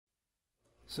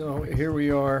So here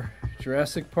we are,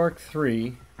 Jurassic Park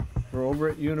 3. We're over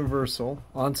at Universal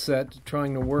on set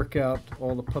trying to work out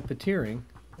all the puppeteering.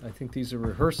 I think these are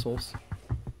rehearsals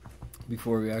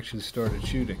before we actually started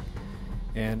shooting.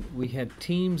 And we had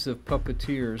teams of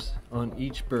puppeteers on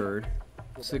each bird,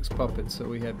 6 puppets. So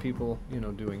we had people,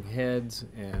 doing heads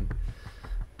and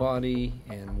body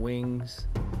and wings.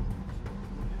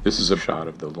 This is a shot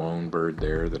of the lone bird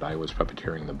there that I was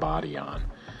puppeteering the body on.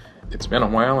 It's been a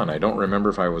while, and I don't remember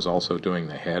if I was also doing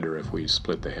the head or if we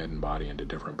split the head and body into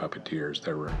different puppeteers.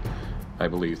 There were, I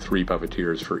believe, 3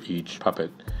 puppeteers for each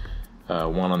puppet,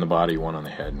 one on the body, one on the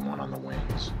head, and one on the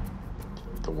wings.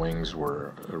 The wings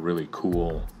were a really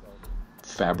cool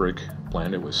fabric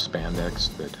blend. It was spandex,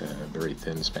 very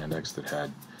thin spandex that had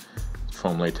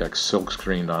foam latex silk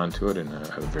screened onto it in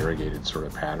a variegated sort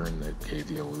of pattern that gave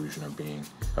the illusion of being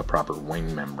a proper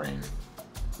wing membrane.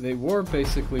 They were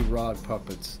basically rod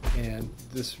puppets, and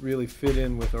this really fit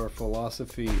in with our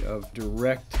philosophy of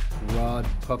direct rod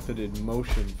puppeted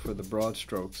motion for the broad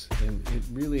strokes, and it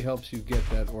really helps you get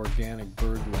that organic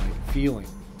bird-like feeling.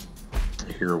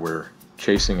 Here we're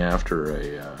chasing after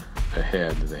a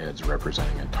head. The head's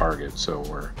representing a target, so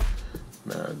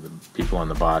the people on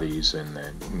the bodies and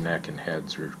the neck and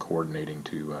heads are coordinating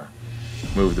to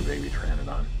move the baby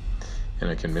Pteranodon in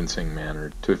a convincing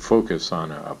manner to focus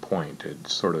on a point. It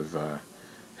sort of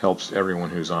helps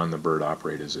everyone who's on the bird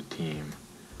operate as a team.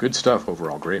 Good stuff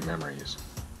overall, great memories.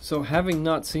 So having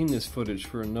not seen this footage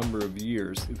for a number of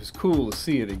years, it was cool to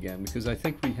see it again because I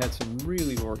think we had some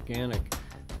really organic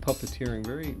puppeteering,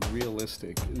 very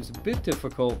realistic. It was a bit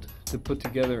difficult to put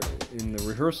together in the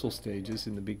rehearsal stages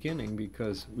in the beginning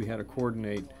because we had to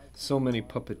coordinate so many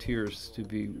puppeteers to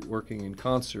be working in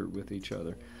concert with each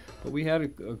other. But we had a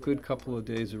good couple of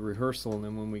days of rehearsal, and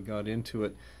then when we got into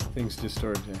it, things just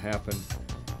started to happen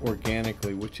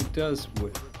organically, which it does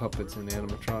with puppets and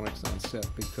animatronics on set,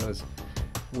 because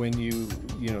when you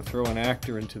throw an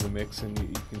actor into the mix and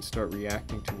you can start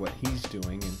reacting to what he's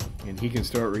doing, and he can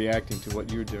start reacting to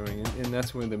what you're doing, and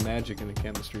that's when the magic and the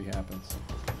chemistry happens.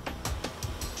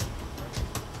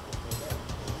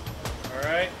 All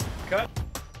right, cut.